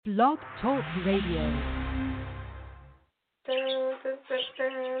Blog Talk Radio. Dun, dun, dun,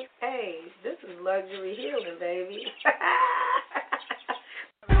 dun. Hey, this is luxury healing, baby.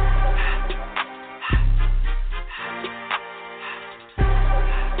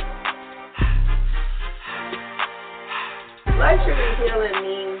 Luxury healing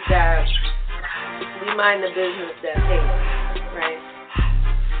means that we mind the business that pays, right?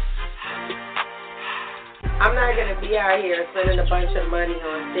 I'm not going to be out here spending a bunch of money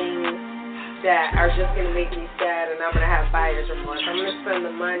on things that are just going to make me sad and I'm going to have buyer's remorse. I'm going to spend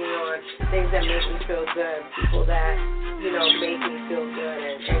the money on things that make me feel good, people that, make me feel good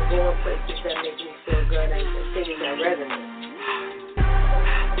and going places that make me feel good and things that resonate.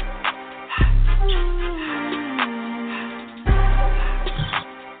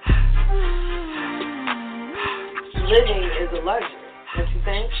 Living is a luxury. Don't you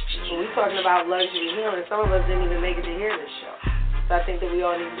think? When we're talking about luxury healing, some of us didn't even make it to hear this show. So I think that we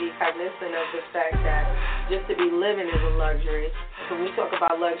all need to be cognizant of the fact that just to be living is a luxury. When we talk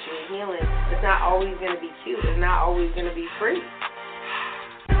about luxury healing, it's not always going to be cute. It's not always going to be free.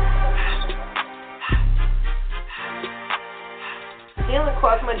 Healing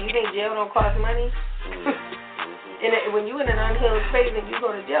costs money. You think jail don't cost money? And when you're in an unhealed space and you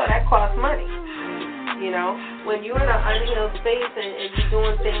go to jail, that costs money. When you're in an unhealed space and you're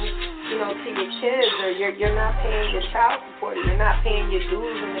doing things, to your kids, or you're not paying your child support, or you're not paying your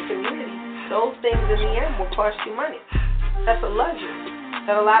dues in the community, those things in the end will cost you money. That's a luxury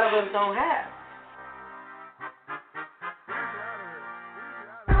that a lot of us don't have.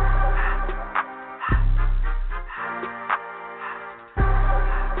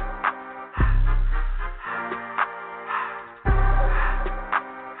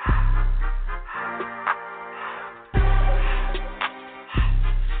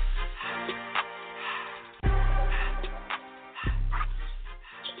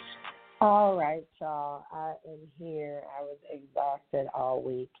 All right, y'all. I am here. I was exhausted all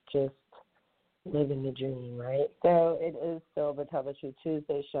week, just living the dream, right? So it is still the Tell the Truth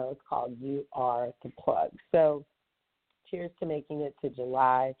Tuesday show. It's called You Are the Plug. So cheers to making it to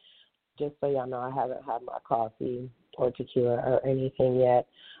July. Just so y'all know, I haven't had my coffee or tequila or anything yet.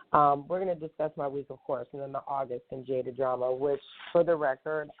 We're going to discuss my week, of course, and then the August and Jada drama, which, for the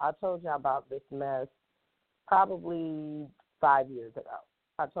record, I told y'all about this mess probably 5 years ago.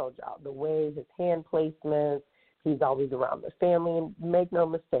 I told y'all, the way his hand placements, he's always around the family. Make no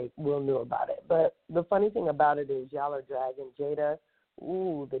mistake, Will knew about it. But the funny thing about it is y'all are dragging Jada.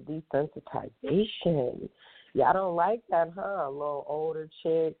 Ooh, the desensitization. Y'all don't like that, huh? A little older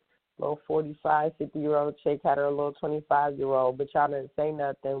chick, little 45, 50-year-old chick had her little 25-year-old, but y'all didn't say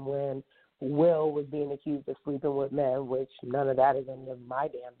nothing when Will was being accused of sleeping with men, which none of that is any of my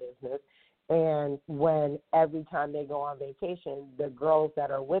damn business. And when every time they go on vacation, the girls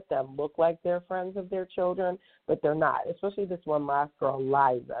that are with them look like they're friends of their children, but they're not, especially this one last girl,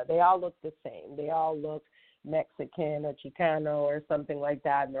 Liza. They all look the same. They all look Mexican or Chicano or something like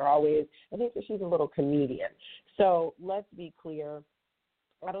that, and they're always, I think that she's a little comedian. So let's be clear.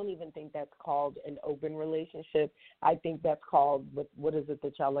 I don't even think that's called an open relationship. I think that's called, what is it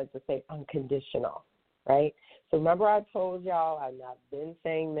that y'all like to say, unconditional. Right? So remember I told y'all, and I've been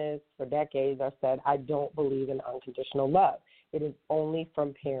saying this for decades, I said I don't believe in unconditional love. It is only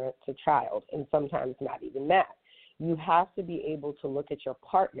from parent to child, and sometimes not even that. You have to be able to look at your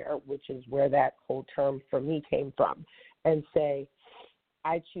partner, which is where that whole term for me came from, and say,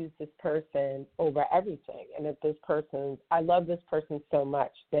 I choose this person over everything. And if this person, I love this person so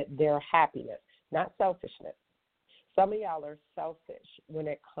much that their happiness, not selfishness. Some of y'all are selfish when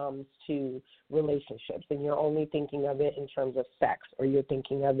it comes to relationships, and you're only thinking of it in terms of sex, or you're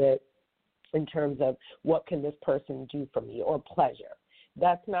thinking of it in terms of what can this person do for me, or pleasure.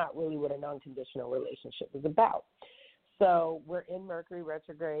 That's not really what an unconditional relationship is about. So we're in Mercury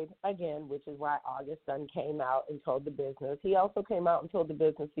retrograde again, which is why August Sun came out and told the business. He also came out and told the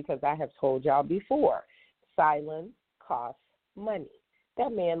business because I have told y'all before, silence costs money.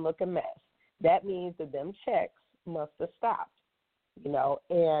 That man look a mess. That means that them checks must have stopped,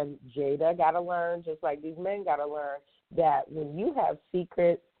 and Jada got to learn, just like these men got to learn, that when you have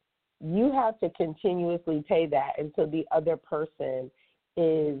secrets, you have to continuously pay that until the other person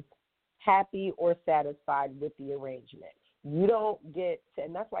is happy or satisfied with the arrangement. You don't get to,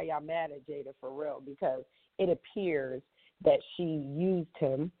 and that's why y'all mad at Jada for real, because it appears that she used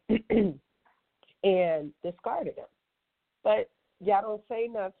him and discarded him. But y'all don't say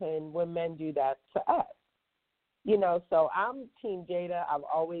nothing when men do that to us. So I'm Team Jada. I've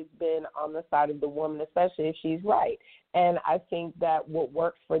always been on the side of the woman, especially if she's right. And I think that what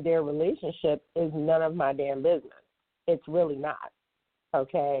works for their relationship is none of my damn business. It's really not.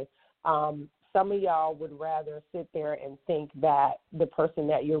 okay? Some of y'all would rather sit there and think that the person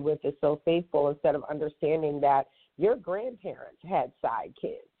that you're with is so faithful instead of understanding that your grandparents had side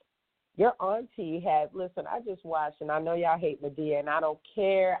kids. Your auntie had, listen, I just watched, and I know y'all hate Medea, and I don't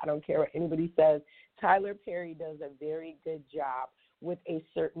care. I don't care what anybody says. Tyler Perry does a very good job with a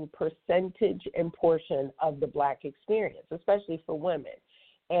certain percentage and portion of the Black experience, especially for women.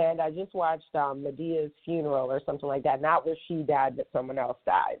 And I just watched Medea's funeral or something like that, not where she died, but someone else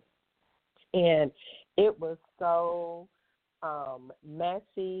died. And it was so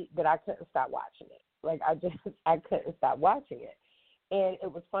messy that I couldn't stop watching it. Like, I couldn't stop watching it. And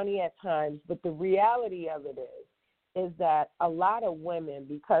it was funny at times, but the reality of it is that a lot of women,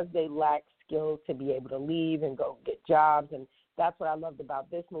 because they lack skills to be able to leave and go get jobs, and that's what I loved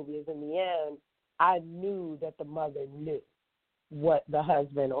about this movie, is in the end, I knew that the mother knew what the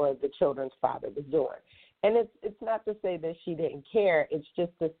husband or the children's father was doing. And it's not to say that she didn't care. It's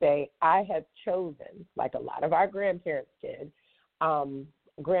just to say I have chosen, like a lot of our grandparents did,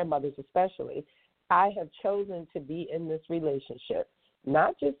 grandmothers especially, I have chosen to be in this relationship,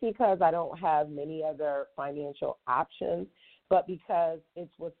 not just because I don't have many other financial options, but because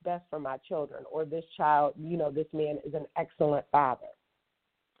it's what's best for my children, or this child, this man is an excellent father.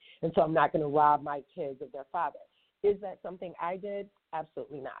 And so I'm not going to rob my kids of their father. Is that something I did?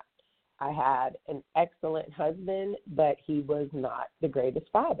 Absolutely not. I had an excellent husband, but he was not the greatest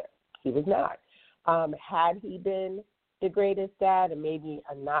father. He was not. Had he been the greatest dad and maybe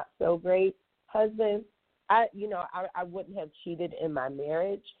a not so great husband, I wouldn't have cheated in my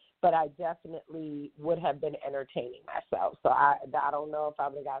marriage, but I definitely would have been entertaining myself. So I don't know if I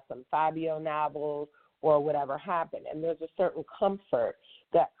would have got some Fabio novels or whatever happened. And there's a certain comfort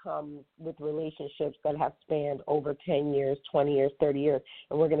that comes with relationships that have spanned over 10 years, 20 years, 30 years.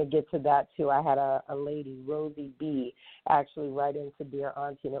 And we're going to get to that, too. I had a lady, Rosie B., actually write into Dear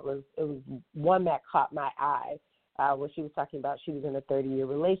Auntie, and it was one that caught my eye where she was talking about she was in a 30-year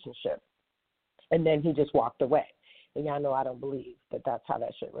relationship. And then he just walked away. And y'all know I don't believe that that's how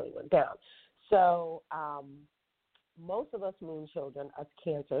that shit really went down. So most of us moon children, us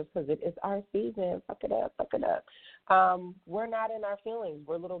Cancers, because it is our season, fuck it up. We're not in our feelings.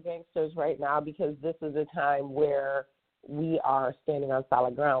 We're little gangsters right now because this is a time where we are standing on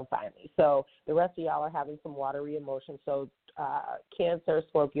solid ground finally. So the rest of y'all are having some watery emotions. So Cancer,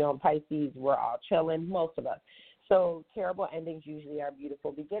 Scorpio, and Pisces, we're all chilling, most of us. So terrible endings usually are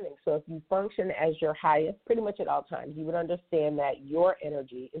beautiful beginnings. So if you function as your highest pretty much at all times, you would understand that your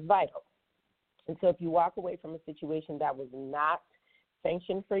energy is vital. And so if you walk away from a situation that was not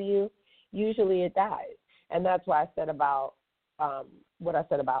sanctioned for you, usually it dies. And that's why I said about what I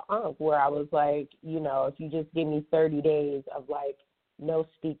said about Unc, where I was like, if you just give me 30 days of like no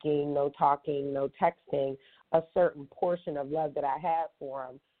speaking, no talking, no texting, a certain portion of love that I had for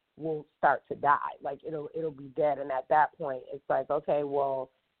him will start to die. Like it'll be dead. And at that point, it's like, okay,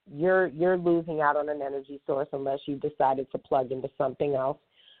 well, you're losing out on an energy source unless you decided to plug into something else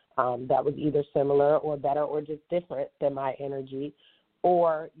that was either similar or better or just different than my energy,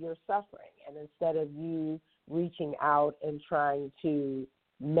 or you're suffering. And instead of you reaching out and trying to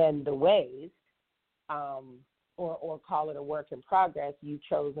mend the ways or call it a work in progress, you've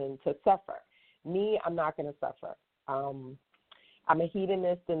chosen to suffer. Me, I'm not going to suffer. I'm a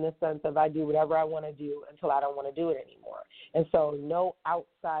hedonist in the sense of I do whatever I want to do until I don't want to do it anymore. And so no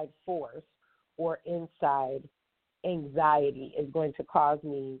outside force or inside anxiety is going to cause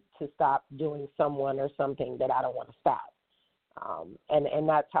me to stop doing someone or something that I don't want to stop. And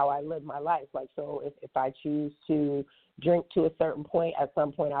that's how I live my life. Like, so if I choose to drink to a certain point, at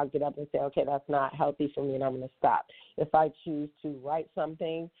some point I'll get up and say, okay, that's not healthy for me and I'm going to stop. If I choose to write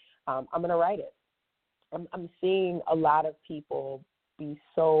something, I'm going to write it. I'm seeing a lot of people be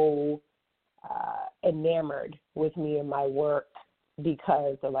so enamored with me and my work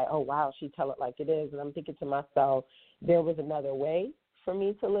because they're like, oh, wow, she tell it like it is. And I'm thinking to myself, there was another way for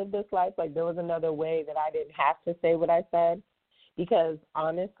me to live this life. Like there was another way that I didn't have to say what I said, because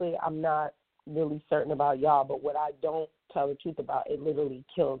honestly, I'm not really certain about y'all, but what I don't tell the truth about, it literally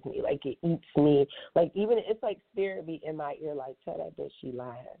kills me. Like it eats me. Like even it's like spirit be in my ear, like, tell that bitch she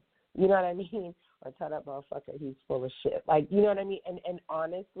lying. You know what I mean? Or tell that motherfucker he's full of shit. Like, you know what I mean? And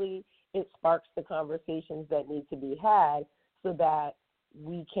honestly, it sparks the conversations that need to be had so that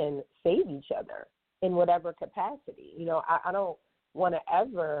we can save each other in whatever capacity. I don't want to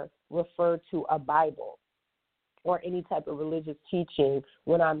ever refer to a Bible or any type of religious teaching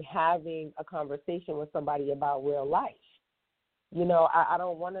when I'm having a conversation with somebody about real life. I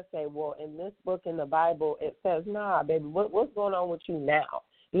don't want to say, well, in this book in the Bible, it says, nah, baby, what's going on with you now?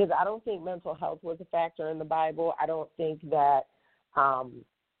 Because I don't think mental health was a factor in the Bible. I don't think that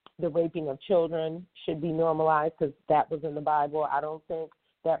The raping of children should be normalized because that was in the Bible. I don't think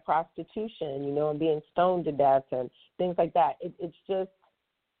that prostitution, and being stoned to death and things like that,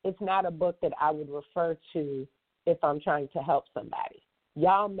 it's not a book that I would refer to if I'm trying to help somebody.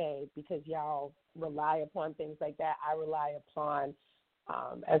 Y'all may, because y'all rely upon things like that. I rely upon,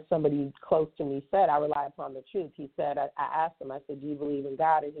 as somebody close to me said, I rely upon the truth. He said, I asked him, I said, do you believe in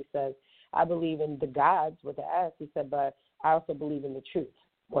God? And he says, I believe in the gods with the S. He said, but I also believe in the truth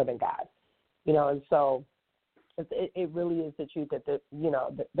more than God. And so it really is the truth that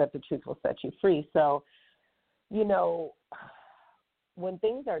that the truth will set you free. So, when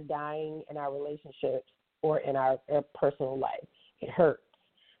things are dying in our relationships or in our personal life, it hurts,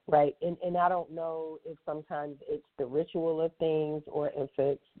 right? And I don't know if sometimes it's the ritual of things or if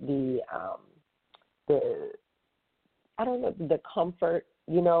it's the comfort,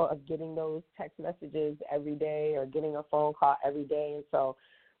 of getting those text messages every day or getting a phone call every day. And so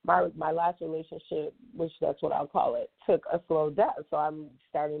my last relationship, which that's what I'll call it, took a slow death. So I'm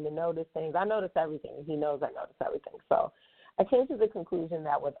starting to notice things. I notice everything. He knows I notice everything. So I came to the conclusion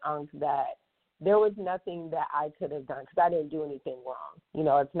that with Ankh that there was nothing that I could have done because I didn't do anything wrong.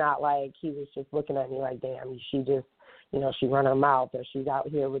 It's not like he was just looking at me like, damn, she just, she run her mouth or she's out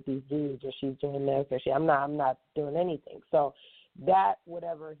here with these dudes or she's doing this or I'm not doing anything. So that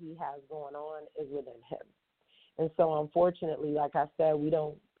whatever he has going on is within him. And so unfortunately, like I said,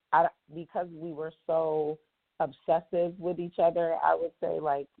 because we were so obsessive with each other, I would say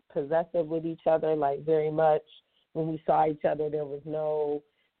like possessive with each other, like very much when we saw each other, there was no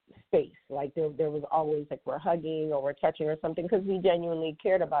space. Like there was always like we're hugging or we're touching or something because we genuinely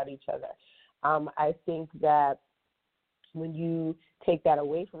cared about each other. I think that when you take that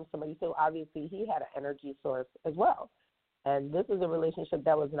away from somebody, so obviously he had an energy source as well. And this is a relationship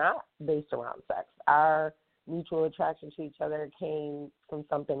that was not based around sex. Our mutual attraction to each other came from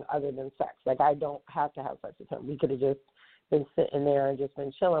something other than sex. Like I don't have to have sex with him. We could have just been sitting there and just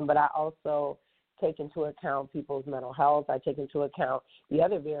been chilling. But I also take into account people's mental health. I take into account the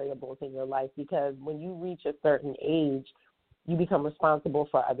other variables in your life because when you reach a certain age, you become responsible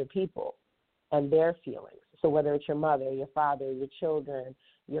for other people and their feelings. So whether it's your mother, your father, your children,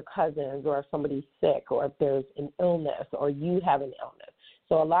 your cousins, or if somebody's sick, or if there's an illness, or you have an illness.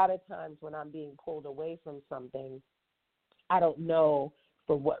 So a lot of times when I'm being pulled away from something, I don't know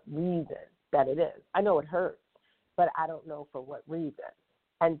for what reason that it is. I know it hurts, but I don't know for what reason.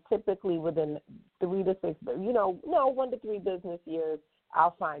 And typically within 3 to 6, 1 to 3 business years,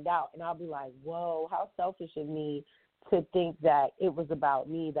 I'll find out, and I'll be like, whoa, how selfish of me to think that it was about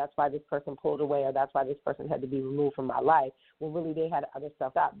me. That's why this person pulled away, or that's why this person had to be removed from my life, when really they had other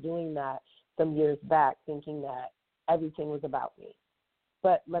stuff out. Doing that some years back, thinking that everything was about me.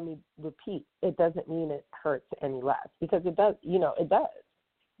 But let me repeat, it doesn't mean it hurts any less, because it does, it does.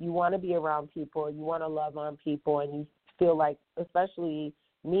 You want to be around people, you want to love on people, and you feel like, especially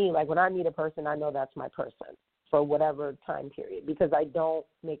me, like when I meet a person, I know that's my person for whatever time period, because I don't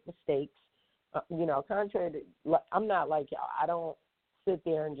make mistakes. Contrary to, I'm not like y'all. I don't sit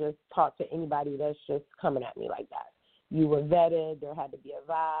there and just talk to anybody that's just coming at me like that. You were vetted. There had to be a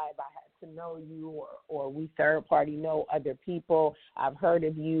vibe. I had to know you, or we third party know other people. I've heard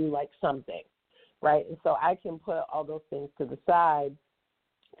of you, like something, right? And so I can put all those things to the side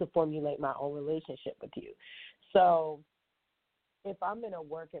to formulate my own relationship with you. So if I'm in a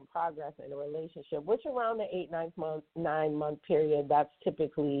work in progress in a relationship, which around the 9-month period, that's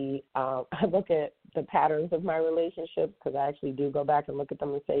typically, I look at the patterns of my relationships, because I actually do go back and look at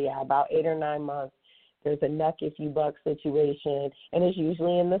them and say, yeah, about 8 or 9 months, there's a nuck if you buck situation, and it's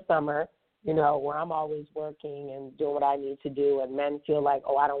usually in the summer, where I'm always working and doing what I need to do, and men feel like,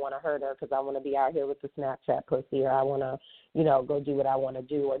 oh, I don't want to hurt her because I want to be out here with the Snapchat pussy, or I want to, go do what I want to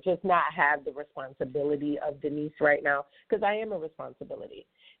do, or just not have the responsibility of Denise right now, because I am a responsibility.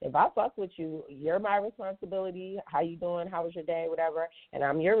 If I fuck with you, you're my responsibility. How you doing? How was your day? Whatever. And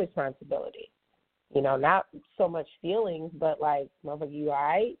I'm your responsibility. Not so much feelings, but like, motherfucker, you all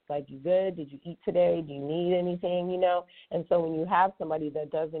right? Like, you good? Did you eat today? Do you need anything? And so when you have somebody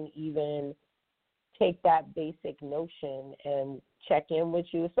that doesn't even take that basic notion and check in with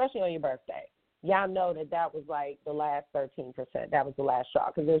you, especially on your birthday, y'all know that was like the last 13%. That was the last straw,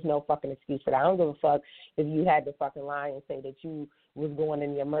 because there's no fucking excuse for that. I don't give a fuck if you had to fucking lie and say that you was going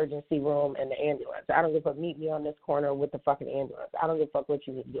in the emergency room and the ambulance. I don't give a fuck. Meet me on this corner with the fucking ambulance. I don't give a fuck what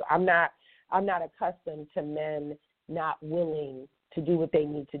you need to do. I'm not accustomed to men not willing to do what they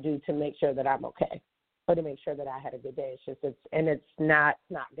need to do to make sure that I'm okay, or to make sure that I had a good day. It's not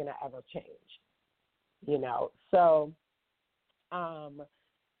going to ever change, So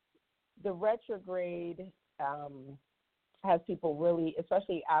the retrograde has people really,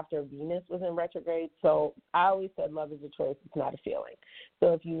 especially after Venus was in retrograde. So I always said love is a choice, it's not a feeling.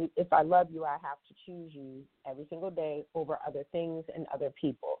 So if I love you, I have to choose you every single day over other things and other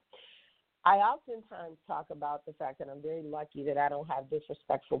people. I oftentimes talk about the fact that I'm very lucky that I don't have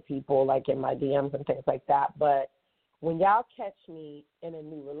disrespectful people like in my DMs and things like that. But when y'all catch me in a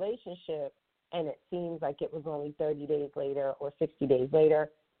new relationship and it seems like it was only 30 days later or 60 days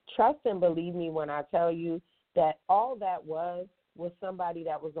later, trust and believe me when I tell you that all that was somebody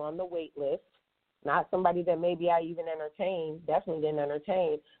that was on the wait list, not somebody that maybe I even entertained, definitely didn't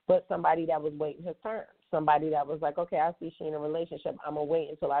entertain, but somebody that was waiting his turn, somebody that was like, okay, I see she in a relationship, I'm going to wait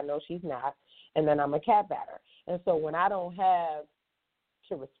until I know she's not, and then I'm a cat batter. And so when I don't have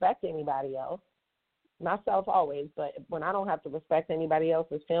to respect anybody else, myself always, but when I don't have to respect anybody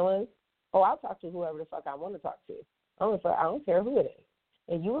else's feelings, I'll talk to whoever the fuck I want to talk to. I don't care who it is.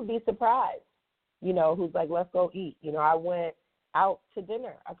 And you would be surprised, who's like, let's go eat. I went out to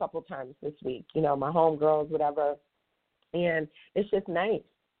dinner a couple times this week, my homegirls, whatever. And it's just nice,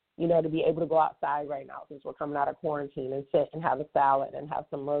 to be able to go outside right now since we're coming out of quarantine and sit and have a salad and have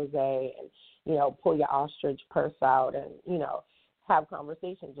some rosé and, pull your ostrich purse out and, have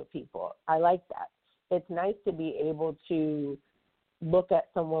conversations with people. I like that. It's nice to be able to look at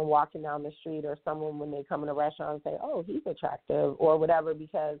someone walking down the street or someone when they come in a restaurant and say, oh, he's attractive or whatever,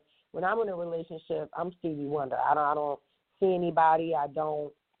 because when I'm in a relationship, I'm Stevie Wonder. I don't see anybody. I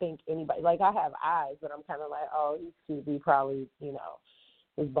don't think anybody, like I have eyes, but I'm kind of like, oh, he's cute. He probably,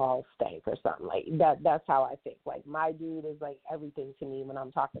 his balls stink or something like that. That's how I think. Like my dude is like everything to me when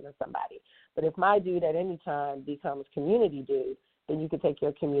I'm talking to somebody. But if my dude at any time becomes community dude, then you can take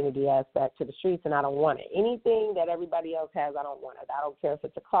your community ass back to the streets, and I don't want it. Anything that everybody else has, I don't want it. I don't care if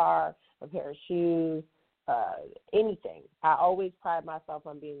it's a car, a pair of shoes, anything. I always pride myself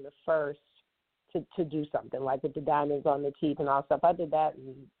on being the first to do something, like with the diamonds on the teeth and all stuff. I did that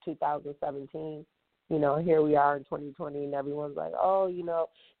in 2017. Here we are in 2020, and everyone's like, oh,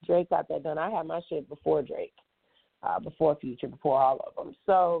 Drake got that done. I had my shit before Drake, before Future, before all of them.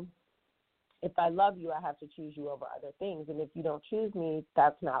 So if I love you, I have to choose you over other things. And if you don't choose me,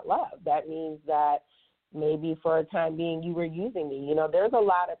 that's not love. That means that maybe for a time being you were using me. There's a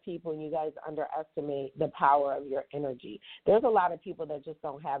lot of people, and you guys underestimate the power of your energy. There's a lot of people that just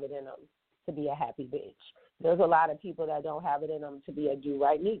don't have it in them to be a happy bitch. There's a lot of people that don't have it in them to be a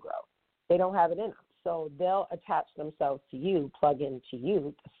do-right Negro. They don't have it in them. So they'll attach themselves to you, plug into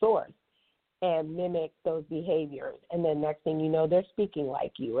you, the source, and mimic those behaviors. And then next thing you know, they're speaking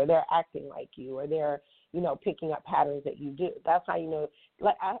like you, or they're acting like you, or they're, picking up patterns that you do. That's how you know.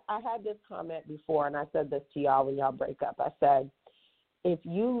 Like I had this comment before, and I said this to y'all when y'all break up. I said, if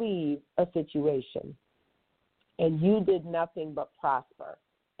you leave a situation and you did nothing but prosper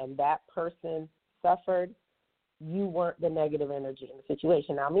and that person suffered, you weren't the negative energy in the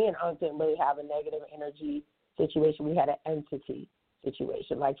situation. Now, me and Unc didn't really have a negative energy situation. We had an entity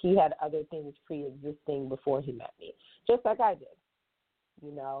situation. Like he had other things pre-existing before he met me, just like I did,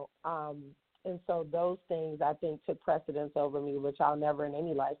 and so those things I think took precedence over me, which I'll never in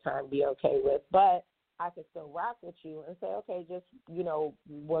any lifetime be okay with. But I could still rock with you and say, okay, just,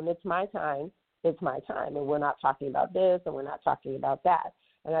 when it's my time, it's my time. And we're not talking about this and we're not talking about that.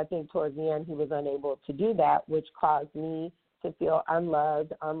 And I think towards the end he was unable to do that, which caused me to feel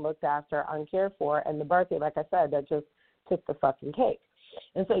unloved, unlooked after, uncared for. And the birthday, like I said, that just took the fucking cake.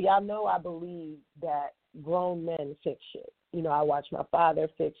 And so y'all know I believe that grown men fix shit. I watch my father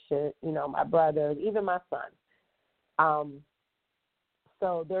fix shit, my brothers, even my son.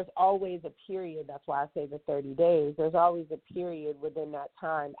 So there's always a period, that's why I say the 30 days, there's always a period within that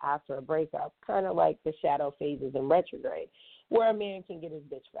time after a breakup, kind of like the shadow phases in retrograde, where a man can get his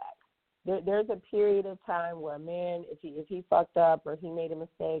bitch back. There's a period of time where a man, if he fucked up or he made a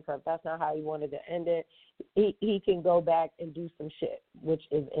mistake or if that's not how he wanted to end it, he can go back and do some shit, which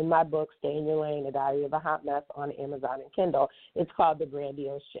is in my book, Stay in Your Lane, A Diary of a Hot Mess, on Amazon and Kindle. It's called The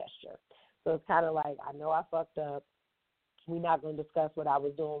Grandiose Gesture. So it's kind of like, I know I fucked up. We're not going to discuss what I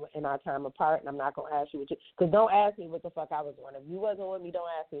was doing in our time apart, and I'm not going to ask you what you, because don't ask me what the fuck I was doing. If you wasn't with me, don't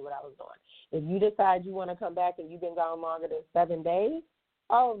ask me what I was doing. If you decide you want to come back and you've been gone longer than 7 days,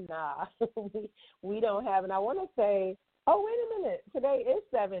 oh, nah, we don't have. And I want to say, oh, wait a minute, today is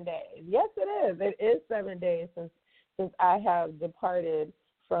 7 days. Yes, it is. It is 7 days since I have departed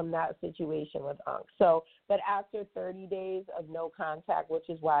from that situation with Unc. So, but after 30 days of no contact, which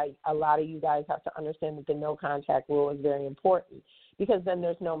is why a lot of you guys have to understand that the no contact rule is very important, because then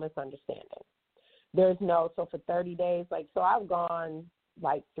there's no misunderstanding. So for 30 days, so I've gone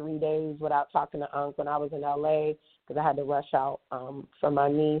 3 days without talking to Unc when I was in LA because I had to rush out for my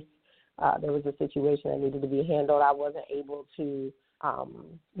niece. there was a situation that needed to be handled. I wasn't able to,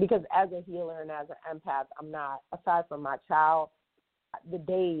 because as a healer and as an empath, I'm not, aside from my child, the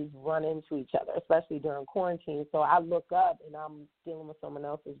days run into each other, especially during quarantine. So I look up and I'm dealing with someone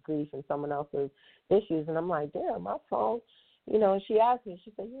else's grief and someone else's issues, and I'm like, damn, my phone, and she asked me,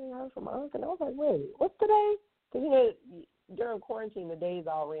 she said, you ain't heard from my uncle? And I was like, wait, what's today? Because, during quarantine, the days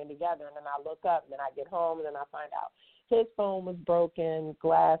all ran together, and then I look up, and then I get home, and then I find out his phone was broken,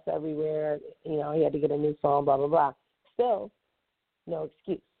 glass everywhere, he had to get a new phone, blah, blah, blah. Still, no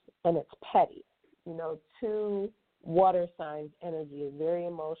excuse, and it's petty. 2 water signs energy is very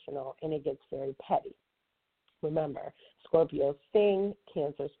emotional, and it gets very petty. Remember, Scorpios sting,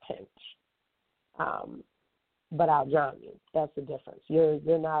 Cancer's pinch. But I'll drown you. That's the difference. You're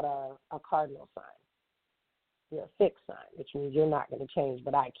not a cardinal sign. You're a fixed sign, which means you're not going to change,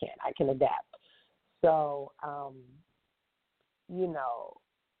 but I can. I can adapt. So,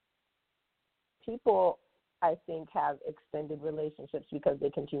 people, I think, have extended relationships because they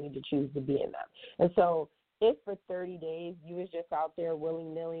continue to choose to be in them. And so if for 30 days you was just out there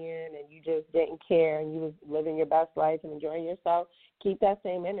willy-nilly and you just didn't care and you was living your best life and enjoying yourself, keep that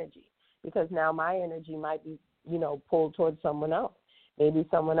same energy, because now my energy might be, pulled towards someone else. Maybe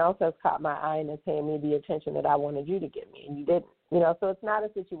someone else has caught my eye and is paying me the attention that I wanted you to give me, and you didn't. So it's not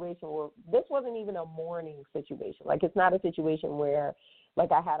a situation where this wasn't even a mourning situation. Like, it's not a situation where,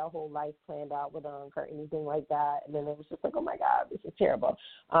 like, I had a whole life planned out with Unc or anything like that, and then it was just like, oh, my God, this is terrible.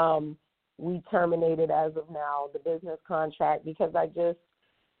 We terminated, as of now, the business contract because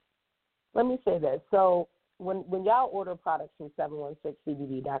let me say this. So when y'all order products from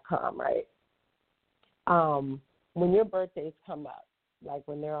 716cbd.com, right, when your birthdays come up, like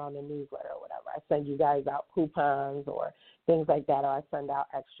when they're on the newsletter or whatever, I send you guys out coupons or things like that, or I send out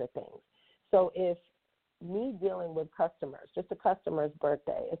extra things. So if me dealing with customers, just a customer's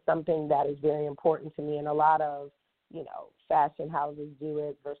birthday, is something that is very important to me, and a lot of, fashion houses do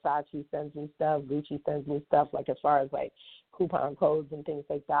it. Versace sends me stuff, Gucci sends me stuff, like as far as like coupon codes and things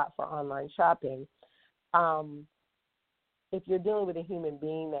like that for online shopping. If you're dealing with a human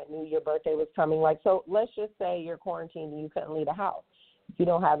being that knew your birthday was coming, like, so let's just say you're quarantined and you couldn't leave the house. If you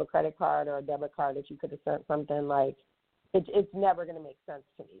don't have a credit card or a debit card that you could have sent something, like, it's never going to make sense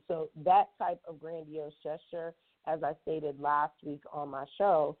to me. So that type of grandiose gesture, as I stated last week on my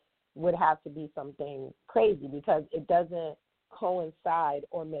show, would have to be something crazy because it doesn't coincide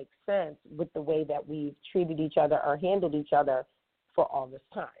or make sense with the way that we've treated each other or handled each other for all this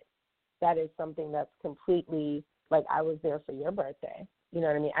time. That is something that's completely, like, I was there for your birthday. You know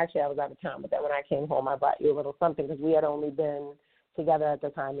what I mean? Actually, I was out of town, but then when I came home, I brought you a little something because we had only been together at the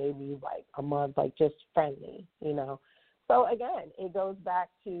time, maybe like a month, like just friendly, So, again, it goes back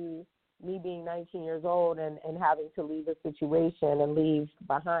to me being 19 years old and having to leave a situation and leave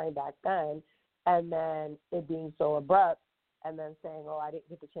behind back then, and then it being so abrupt, and then saying, oh, I didn't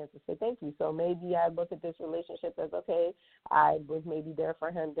get the chance to say thank you. So maybe I look at this relationship as, okay, I was maybe there for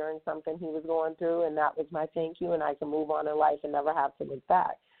him during something he was going through, and that was my thank you, and I can move on in life and never have to look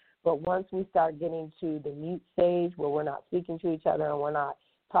back. But once we start getting to the mute stage where we're not speaking to each other and we're not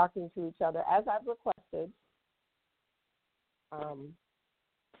talking to each other, as I've requested,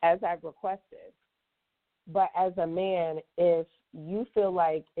 but as a man, if you feel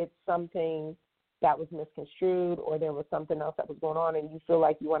like it's something that was misconstrued or there was something else that was going on and you feel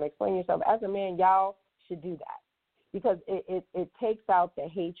like you want to explain yourself, as a man, y'all should do that because it takes out the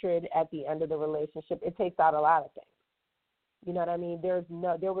hatred at the end of the relationship. It takes out a lot of things. You know what I mean? There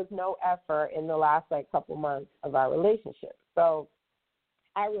was no effort in the last couple months of our relationship. So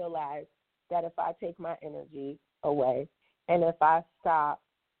I realized that if I take my energy away and if I stop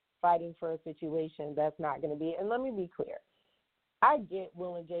fighting for a situation that's not going to be, and let me be clear, I get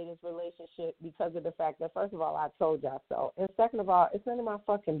Will and Jada's relationship because of the fact that, first of all, I told y'all so, and second of all, it's none of my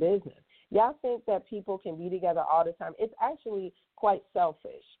fucking business. Y'all think that people can be together all the time. It's actually quite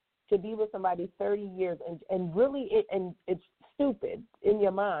selfish to be with somebody 30 years and really, it's stupid in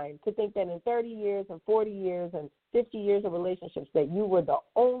your mind to think that in 30 years and 40 years and 50 years of relationships that you were the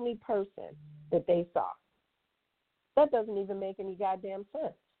only person that they saw. That doesn't even make any goddamn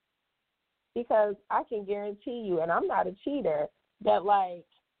sense. Because I can guarantee you, and I'm not a cheater, that,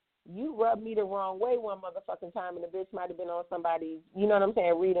 you rubbed me the wrong way one motherfucking time and the bitch might have been on somebody's, you know what I'm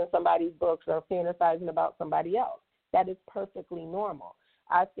saying, reading somebody's books or fantasizing about somebody else. That is perfectly normal.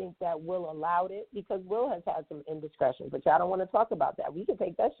 I think that Will allowed it because Will has had some indiscretions, but y'all don't want to talk about that. We can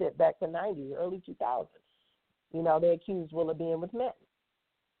take that shit back to 90s, early 2000s. They accused Will of being with men.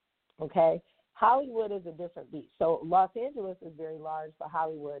 Okay? Hollywood is a different beast. So Los Angeles is very large, but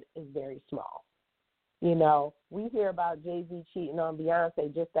Hollywood is very small. You know, we hear about Jay-Z cheating on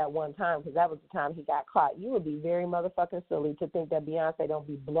Beyonce just that one time because that was the time he got caught. You would be very motherfucking silly to think that Beyonce don't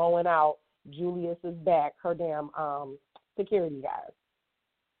be blowing out Julius's back, her damn security guys.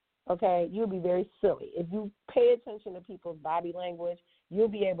 Okay? You'll be very silly. If you pay attention to people's body language, you'll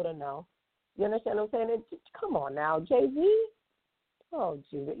be able to know. You understand what I'm saying? Come on now, Jay-Z? Oh,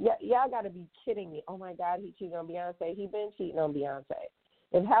 Judah. Y'all got to be kidding me. Oh, my God, he cheated on Beyonce. He been cheating on Beyonce.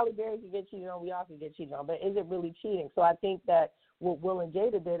 If Halle Berry could get cheated on, we all could get cheated on. But is it really cheating? So I think that what Will and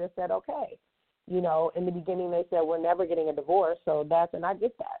Jada did is said, okay. You know, in the beginning they said, we're never getting a divorce. So and I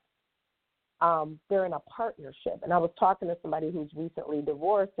get that. They're in a partnership. And I was talking to somebody who's recently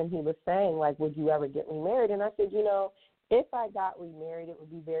divorced, and he was saying, like, would you ever get remarried? And I said, you know, if I got remarried, it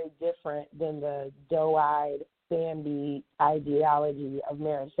would be very different than the doe-eyed, Bambi ideology of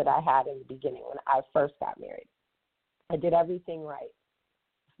marriage that I had in the beginning when I first got married. I did everything right.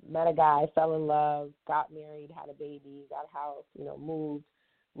 Met a guy, fell in love, got married, had a baby, got a house, you know, moved,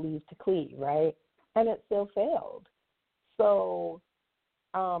 leave to Cleve, right? And it still failed. So,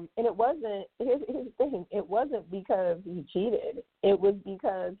 and it wasn't, here's the thing, it wasn't because he cheated. It was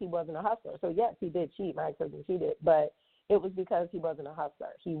because he wasn't a hustler. So, yes, he did cheat. My ex-husband cheated, but it was because he wasn't a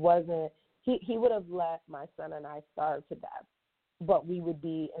hustler. He wasn't, he would have let my son and I starve to death, but we would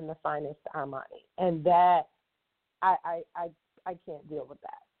be in the finest Armani. And that, I can't deal with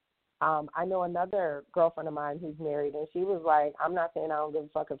that. I know another girlfriend of mine who's married, and she was like, I'm not saying I don't give a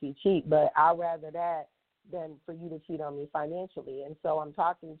fuck if you cheat, but I'd rather that than for you to cheat on me financially. And so I'm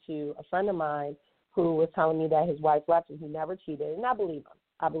talking to a friend of mine who was telling me that his wife left and he never cheated, and I believe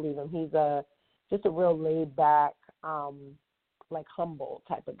him. He's just a real laid-back, like humble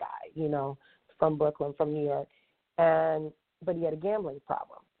type of guy, you know, from Brooklyn, from New York. But he had a gambling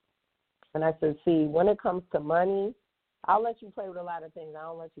problem. And I said, see, when it comes to money, I'll let you play with a lot of things. I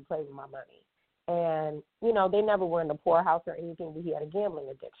don't let you play with my money. And, you know, they never were in the poorhouse or anything, but he had a gambling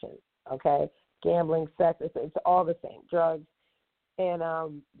addiction, okay? Gambling, sex, it's all the same, drugs. And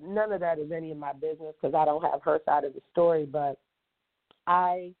none of that is any of my business because I don't have her side of the story, but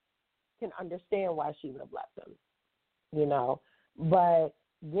I can understand why she would have left him, you know. But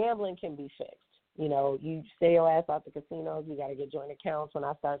gambling can be fixed. You know, you stay your ass out the casinos. You got to get joint accounts. When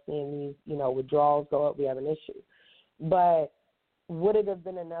I start seeing these, you know, withdrawals go up, we have an issue. But would it have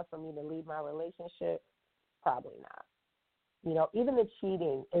been enough for me to leave my relationship? Probably not. You know, even the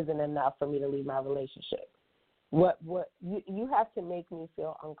cheating isn't enough for me to leave my relationship. What you have to make me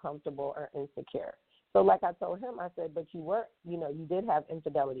feel uncomfortable or insecure. So like I told him, I said, but you did have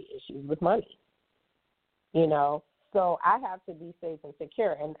infidelity issues with money. You know, so I have to be safe and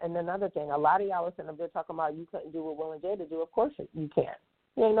secure. And another thing, a lot of y'all are sitting up there talking about you couldn't do what Will and Jada do. Of course you can't.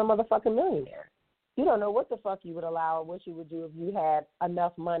 You ain't no motherfucking millionaire. You don't know what the fuck you would allow or what you would do if you had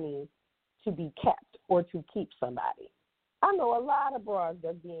enough money to be kept or to keep somebody. I know a lot of broads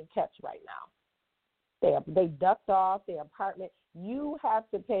that's being kept right now. They ducked off their apartment. You have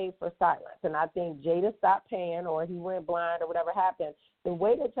to pay for silence. And I think Jada stopped paying or he went blind or whatever happened. The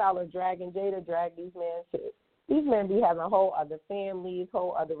way that y'all are dragging Jada, drag these men too. These men be having whole other families,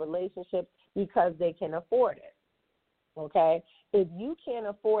 whole other relationships because they can afford it. Okay? If you can't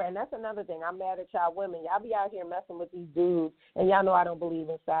afford, and that's another thing, I'm mad at y'all women. Y'all be out here messing with these dudes, and y'all know I don't believe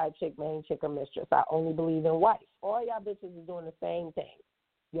in side chick, main chick, or mistress. I only believe in wife. All y'all bitches is doing the same thing.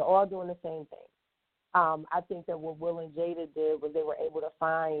 You're all doing the same thing. I think that what Will and Jada did was they were able to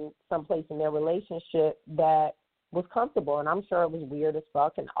find someplace in their relationship that was comfortable, and I'm sure it was weird as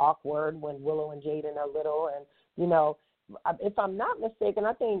fuck and awkward when Willow and Jaden are little, and, you know, if I'm not mistaken,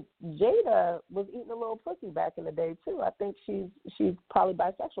 I think Jada was eating a little pussy back in the day, too. I think she's probably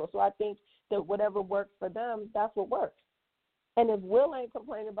bisexual. So I think that whatever works for them, that's what works. And if Will ain't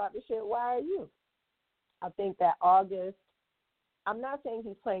complaining about the shit, why are you? I think that August, I'm not saying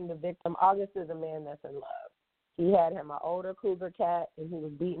he's playing the victim. August is a man that's in love. He had him an older cougar cat, and he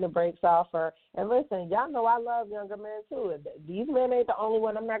was beating the brakes off her. And listen, y'all know I love younger men, too. These men ain't the only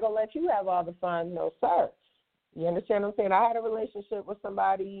one. I'm not going to let you have all the fun. No, sir. You understand what I'm saying? I had a relationship with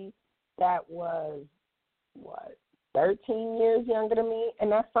somebody that was, 13 years younger than me,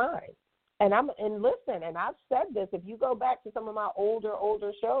 and that's fine. And listen, and I've said this, if you go back to some of my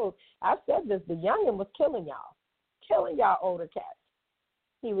older shows, I've said this, the youngin' was killing y'all older cats.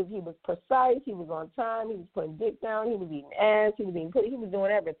 He was precise, he was on time, he was putting dick down, he was eating ass, he was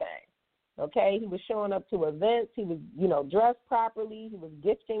doing everything. Okay? He was showing up to events, he was, dressed properly, he was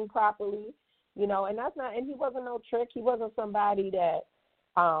gifting properly. And that's not, and he wasn't no trick. He wasn't somebody that,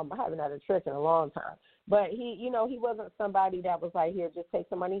 I haven't had a trick in a long time, but he wasn't somebody that was like, here, just take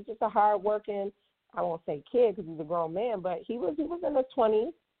some money. He's just a hard-working, I won't say kid because he's a grown man, but he was in his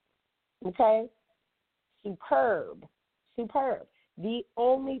 20s, okay? superb. The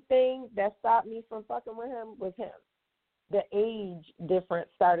only thing that stopped me from fucking with him was him. The age difference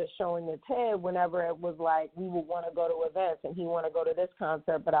started showing its head whenever it was like we would want to go to events and he want to go to this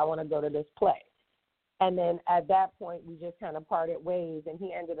concert, but I want to go to this play. And then at that point, we just kind of parted ways, and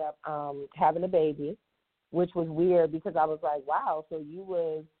he ended up having a baby, which was weird because I was like, wow, so you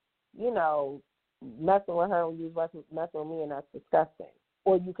was, messing with her when you was messing with me, and that's disgusting.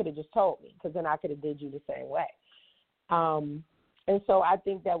 Or you could have just told me, because then I could have did you the same way. And so I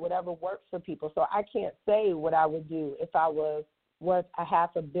think that whatever works for people. So I can't say what I would do if I was worth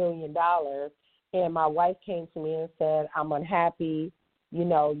 $500 million and my wife came to me and said, I'm unhappy. You're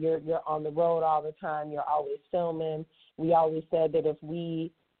on the road all the time. You're always filming. We always said that if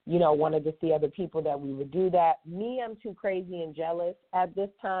we, wanted to see other people that we would do that. Me, I'm too crazy and jealous at this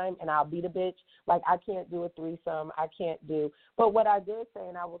time, and I'll be the bitch. Like, I can't do a threesome. I can't do. But what I did say,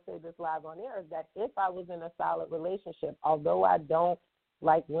 and I will say this live on air, is that if I was in a solid relationship, although I don't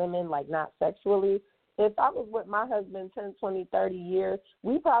like women, like not sexually, if I was with my husband 10, 20, 30 years,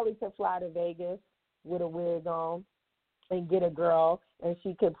 we probably could fly to Vegas with a wig on and get a girl, and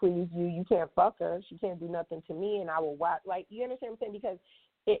she could please you. You can't fuck her. She can't do nothing to me, and I will watch. Like, you understand what I'm saying? Because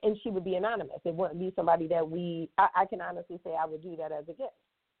and she would be anonymous. It wouldn't be somebody that I can honestly say I would do that as a gift.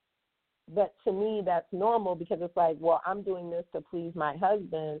 But to me, that's normal because it's like, well, I'm doing this to please my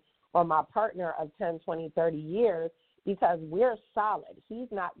husband or my partner of 10, 20, 30 years because we're solid. He's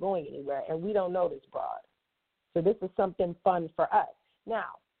not going anywhere, and we don't know this broad. So this is something fun for us. Now,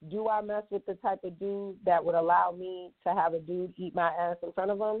 do I mess with the type of dude that would allow me to have a dude eat my ass in front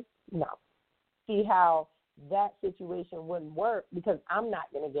of him? No. See how that situation wouldn't work because I'm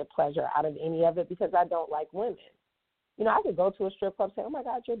not going to get pleasure out of any of it because I don't like women. I could go to a strip club and say, oh, my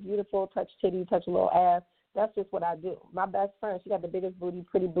God, you're beautiful, touch titty, touch a little ass. That's just what I do. My best friend, she got the biggest booty,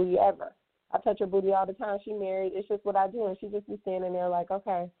 pretty booty ever. I touch her booty all the time. She married. It's just what I do. And she just be standing there like,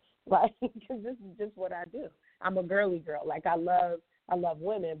 okay, like, because this is just what I do. I'm a girly girl. Like, I love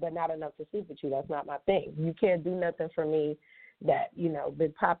women, but not enough to sleep with you. That's not my thing. You can't do nothing for me that,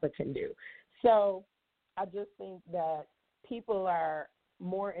 Big Papa can do. So I just think that people are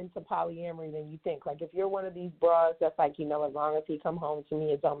more into polyamory than you think. Like, if you're one of these bras that's like, as long as he come home to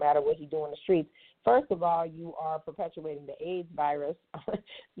me, it don't matter what he do in the streets. First of all, you are perpetuating the AIDS virus,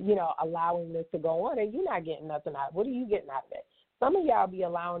 allowing this to go on, and you're not getting nothing out. What are you getting out of it? Some of y'all be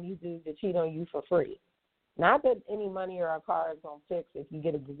allowing these dudes to cheat on you for free. Not that any money or a car is going to fix if you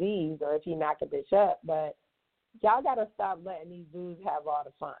get a disease or if you knock a bitch up, but y'all got to stop letting these dudes have all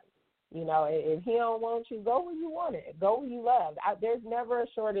the fun. If he don't want you, go where you want it. Go where you love. There's never a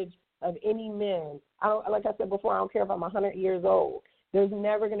shortage of any men. Like I said before, I don't care if I'm 100 years old. There's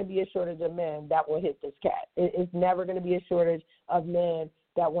never going to be a shortage of men that will hit this cat. It's never going to be a shortage of men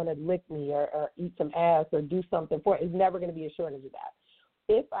that want to lick me or eat some ass or do something for it. It's never going to be a shortage of that.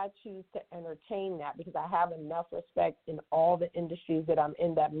 If I choose to entertain that, because I have enough respect in all the industries that I'm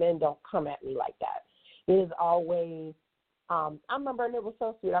in that men don't come at me like that. It is always, I remember, and it was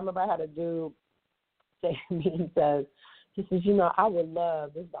so sweet, I remember I had a dude say to me, he says, I would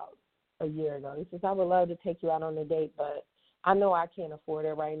love, this about a year ago, he says, I would love to take you out on a date, but I know I can't afford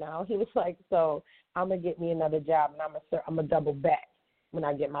it right now. He was like, so I'm going to get me another job, and I'm going to double back when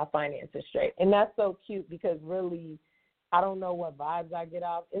I get my finances straight. And that's so cute because really, I don't know what vibes I get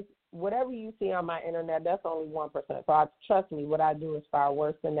off. It's whatever you see on my internet, that's only 1%. So trust me, what I do is far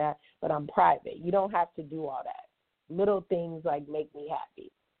worse than that, but I'm private. You don't have to do all that. Little things like make me happy,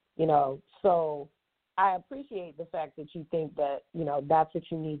 So I appreciate the fact that you think that, that's what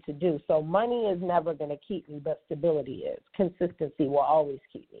you need to do. So money is never going to keep me, but stability is. Consistency will always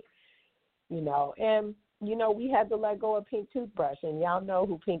keep me, And, we had to let go of Pink Toothbrush, and y'all know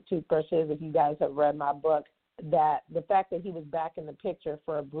who Pink Toothbrush is if you guys have read my book. That the fact that he was back in the picture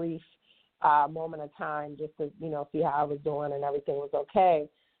for a brief moment of time just to, see how I was doing and everything was okay,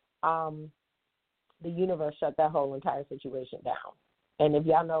 the universe shut that whole entire situation down. And if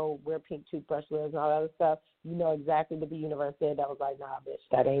y'all know where Pink Toothbrush lives and all that other stuff, you know exactly what the universe did. That was like, nah, bitch,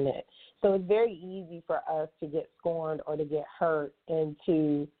 that ain't it. So it's very easy for us to get scorned or to get hurt and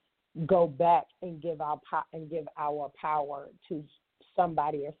to go back and give our power to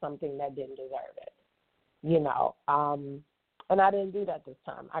somebody or something that didn't deserve it. And I didn't do that this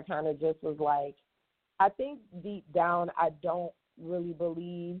time. I kind of just was like, I think deep down, I don't really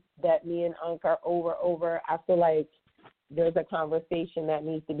believe that me and Unc are over. I feel like there's a conversation that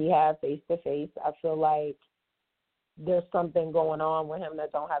needs to be had face to face. I feel like there's something going on with him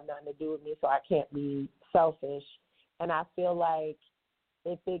that don't have nothing to do with me, so I can't be selfish. And I feel like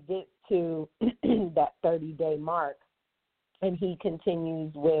if it gets to that 30-day mark, And he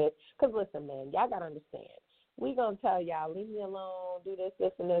continues with, because listen, man, y'all got to understand. We going to tell y'all, leave me alone, do this,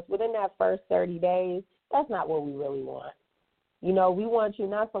 this, and this. Within that first 30 days, that's not what we really want. You know, we want you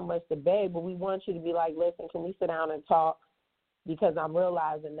not so much to beg, but we want you to be like, listen, can we sit down and talk? Because I'm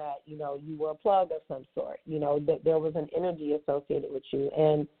realizing that, you know, you were a plug of some sort, you know, that there was an energy associated with you,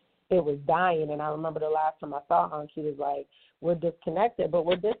 and it was dying. And I remember the last time I saw her, she was like, we're disconnected, but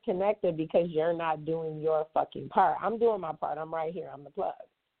we're disconnected because you're not doing your fucking part. I'm doing my part. I'm right here. I'm the plug.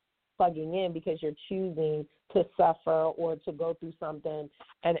 Plugging in because you're choosing to suffer or to go through something,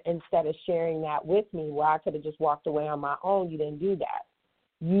 and instead of sharing that with me where I could have just walked away on my own, you didn't do that.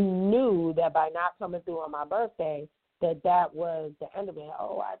 You knew that by not coming through on my birthday, that was the end of it.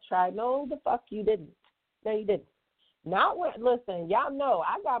 Oh, I tried. No, the fuck you didn't. No, you didn't. Not when, listen, y'all know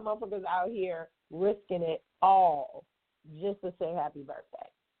I got motherfuckers out here risking it all just to say happy birthday.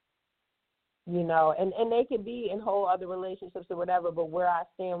 You know, and they could be in whole other relationships or whatever, but where I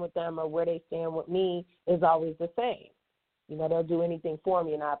stand with them or where they stand with me is always the same. You know, they'll do anything for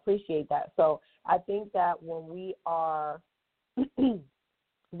me, and I appreciate that. So I think that when we are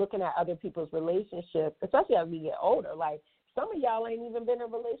looking at other people's relationships, especially as we get older, like some of y'all ain't even been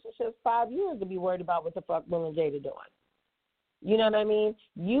in relationships 5 years to be worried about what the fuck Will and Jada doing. You know what I mean?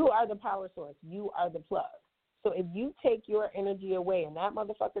 You are the power source. You are the plug. So if you take your energy away and that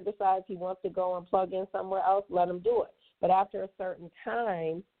motherfucker decides he wants to go and plug in somewhere else, let him do it. But after a certain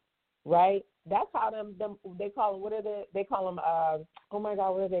time, right, that's how them they call them, they call them, oh my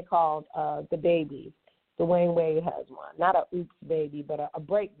God, what are they called? The babies. Dwayne Wade has one. Not a oops baby, but a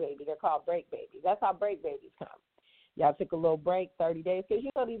break baby. They're called break babies. That's how break babies come. Y'all took a little break, 30 days, because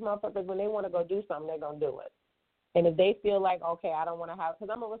you know these motherfuckers, when they want to go do something, they're going to do it. And if they feel like, okay, I don't want to have,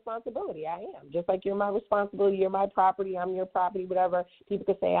 because I'm a responsibility, I am. Just like you're my responsibility, you're my property, I'm your property, whatever. People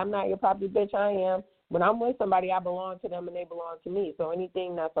could say, I'm not your property, bitch, I am. When I'm with somebody, I belong to them and they belong to me. So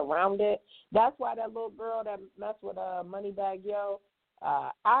anything that's around it, that's why that little girl that messed with Moneybag Yo,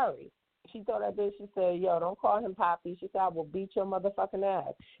 Ari, she told that bitch, she said, yo, don't call him Poppy. She said, I will beat your motherfucking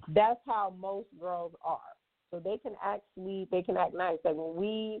ass. That's how most girls are. So they can act sweet, they can act nice. Like when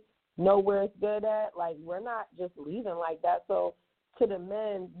we know where it's good at, like we're not just leaving like that. So to the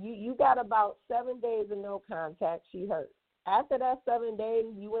men, you got about 7 days of no contact, she hurt. After that 7 days,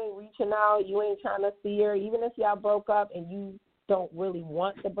 you ain't reaching out, you ain't trying to see her, even if y'all broke up and you don't really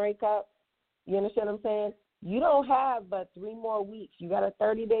want to break up, you understand what I'm saying? You don't have but 3 more weeks. You got a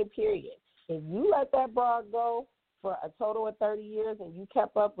 30-day period. If you let that broad go for a total of 30 years and you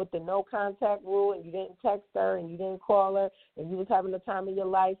kept up with the no contact rule and you didn't text her and you didn't call her and you was having the time of your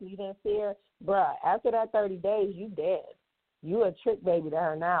life and you didn't see her, bruh, after that 30 days, you dead. You a trick baby to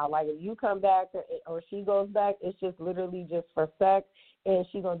her now. Like if you come back or she goes back, it's just literally just for sex, and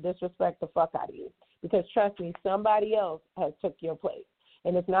she going to disrespect the fuck out of you. Because trust me, somebody else has took your place.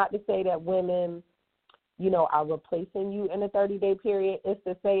 And it's not to say that women, you know, are replacing you in a 30-day period. It's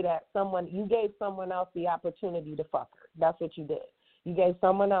to say that you gave someone else the opportunity to fuck her. That's what you did. You gave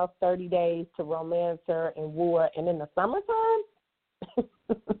someone else 30 days to romance her and woo her, and in the summertime,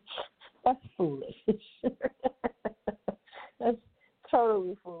 that's foolish. That's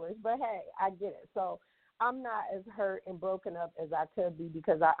totally foolish. But, hey, I get it. So I'm not as hurt and broken up as I could be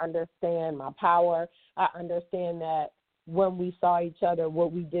because I understand my power. I understand that when we saw each other,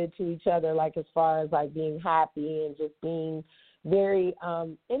 what we did to each other, like as far as like being happy and just being very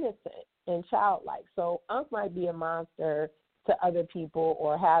innocent and childlike. So Unc might be a monster to other people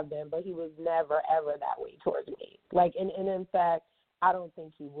or have been, but he was never, ever that way towards me. Like, and in fact, I don't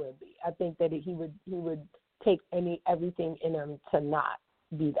think he would be. I think that he would take everything in him to not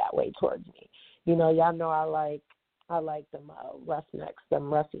be that way towards me. You know, y'all know I like them roughnecks,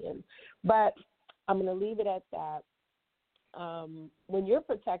 them ruffians. But I'm going to leave it at that. When you're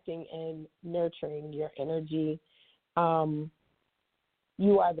protecting and nurturing your energy,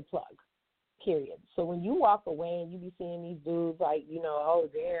 you are the plug, period. So when you walk away and you be seeing these dudes like, you know, oh,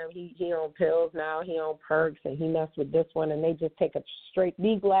 damn, he on pills now, he on perks, and he messed with this one, and they just take a straight,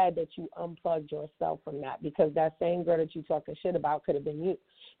 be glad that you unplugged yourself from that, because that same girl that you talking shit about could have been you.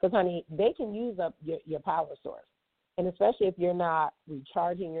 Because, honey, they can use up your power source. And especially if you're not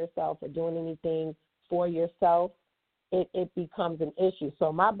recharging yourself or doing anything for yourself, it becomes an issue.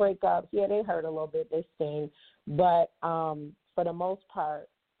 So my breakups, yeah, they hurt a little bit, they sting, but for the most part,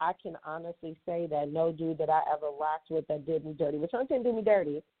 I can honestly say that no dude that I ever rocked with that did me dirty, which didn't do me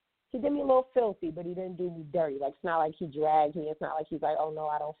dirty. He did me a little filthy, but he didn't do me dirty. Like, it's not like he dragged me. It's not like he's like, oh, no,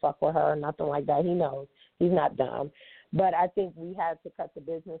 I don't fuck with her, nothing like that. He knows. He's not dumb. But I think we had to cut the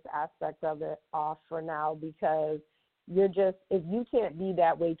business aspect of it off for now because if you can't be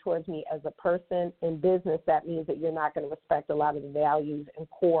that way towards me as a person in business, that means that you're not going to respect a lot of the values and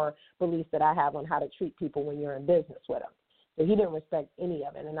core beliefs that I have on how to treat people when you're in business with them. So he didn't respect any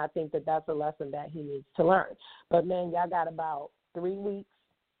of it, and I think that that's a lesson that he needs to learn. But, man, y'all got about 3 weeks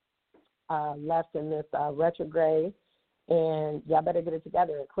left in this retrograde, and y'all better get it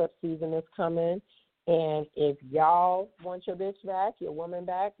together. Eclipse season is coming, and if y'all want your bitch back, your woman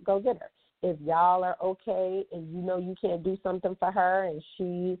back, go get her. If y'all are okay and you know you can't do something for her and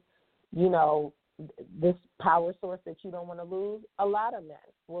she's, this power source that you don't want to lose, a lot of men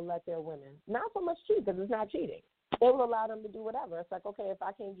will let their women, not so much cheat because it's not cheating. They will allow them to do whatever. It's like, okay, if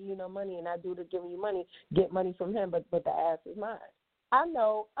I can't give you no money and I do to give you money, get money from him, but the ass is mine. I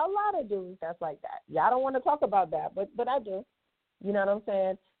know a lot of dudes that's like that. Y'all don't want to talk about that, but I do. You know what I'm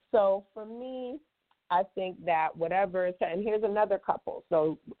saying? So for me, I think that whatever it's, and here's another couple.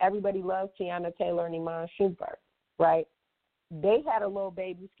 So everybody loves Tiana Taylor and Iman Shumpert, right? They had a little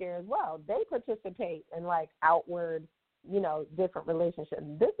baby scare as well. They participate in like outward, different relationships.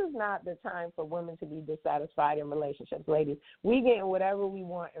 This is not the time for women to be dissatisfied in relationships, ladies. We getting whatever we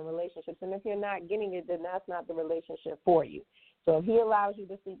want in relationships, and if you're not getting it, then that's not the relationship for you. So if he allows you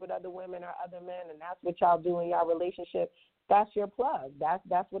to sleep with other women or other men, and that's what y'all do in y'all relationship, that's your plug.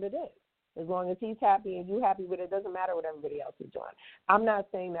 That's what it is. As long as he's happy and you happy with it, it doesn't matter what everybody else is doing. I'm not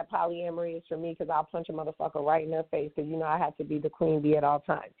saying that polyamory is for me because I'll punch a motherfucker right in their face because, I have to be the queen bee at all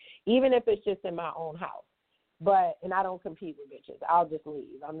times, even if it's just in my own house. And I don't compete with bitches. I'll just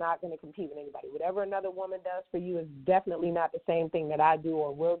leave. I'm not going to compete with anybody. Whatever another woman does for you is definitely not the same thing that I do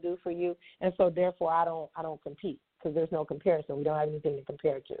or will do for you, and so therefore I don't compete because there's no comparison. We don't have anything to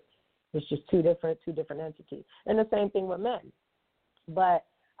compare to. It's just two different entities. And the same thing with men. But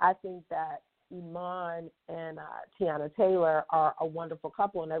I think that Iman and Tiana Taylor are a wonderful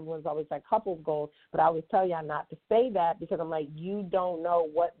couple, and everyone's always like couples goals, but I always tell y'all not to say that because I'm like, you don't know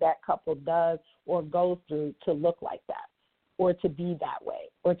what that couple does or goes through to look like that or to be that way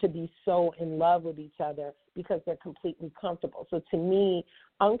or to be so in love with each other because they're completely comfortable. So to me,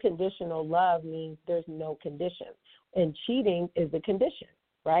 unconditional love means there's no conditions, and cheating is the condition,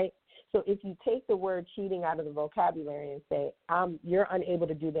 right? So if you take the word cheating out of the vocabulary and say, you're unable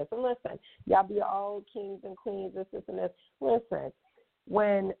to do this, and listen, y'all be all kings and queens, this, and this. Listen,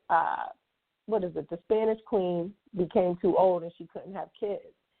 when, the Spanish queen became too old and she couldn't have kids,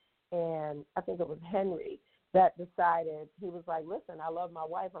 and I think it was Henry that decided, he was like, listen, I love my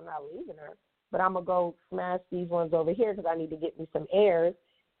wife, I'm not leaving her, but I'm going to go smash these ones over here because I need to get me some heirs,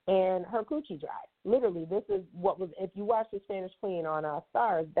 and her coochie dried. Literally, this is what was, if you watch the Spanish Queen on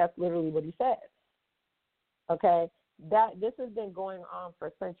Stars, that's literally what he said. Okay? This has been going on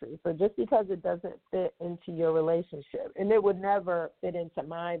for centuries. So just because it doesn't fit into your relationship, and it would never fit into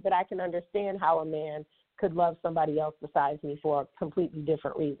mine, but I can understand how a man could love somebody else besides me for a completely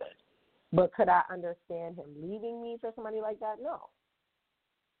different reason. But could I understand him leaving me for somebody like that? No.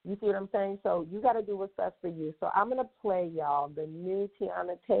 You see what I'm saying? So you got to do what's best for you. So I'm going to play, y'all, the new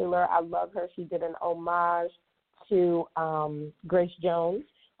Tiana Taylor. I love her. She did an homage to Grace Jones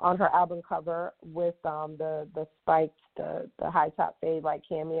on her album cover with the spiked, the high top fade like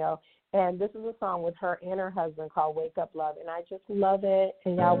cameo. And this is a song with her and her husband called Wake Up Love. And I just love it,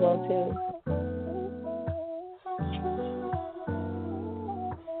 and y'all will too.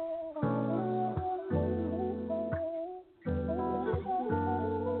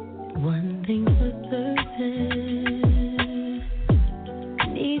 One thing for certain, I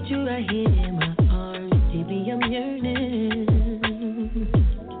need you right here in my arms, baby, I'm yearning,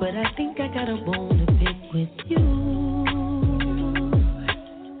 but I think I got a bone to pick with you.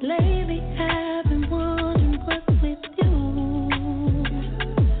 Lately I've been wondering what's with you.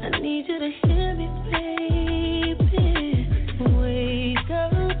 I need you to hear me, baby. Wake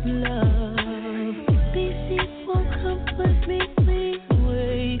up, love. These sheets won't comfort me, please.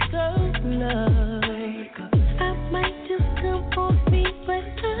 Wake up, love.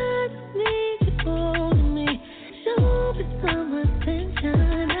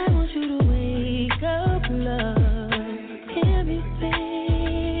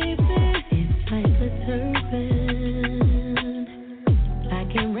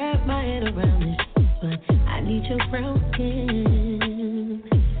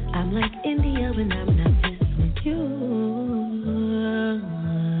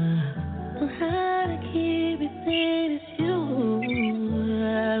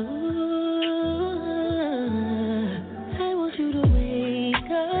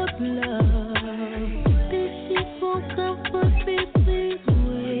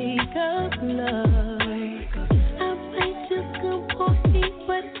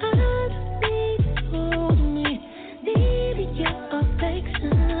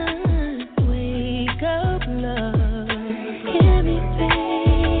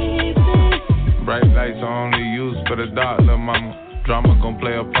 for the dark, lil' mama. Drama gon'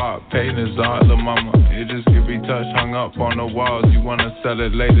 play a part, pain is art, lil' mama. It just can be touched, hung up on the walls. You wanna sell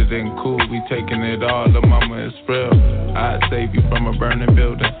it later, then cool, we taking it all, lil' mama, it's real. I'd save you from a burning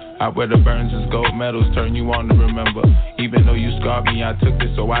building. I wear the burns as gold medals, turn you on to remember. Even though you scarred me, I took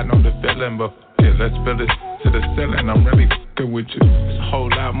it, so I know the feeling. But yeah, let's feel it to the ceiling, I'm really f***ing with you. It's a whole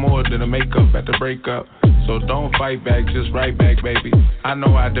lot more than a makeup at the breakup. So don't fight back, just write back, baby. I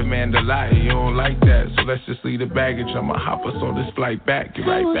know I demand a lot, and you don't like that. So let's just leave the baggage, I'ma hop us on this flight back. Get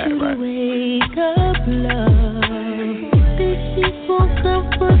right back, right? Wake up, love.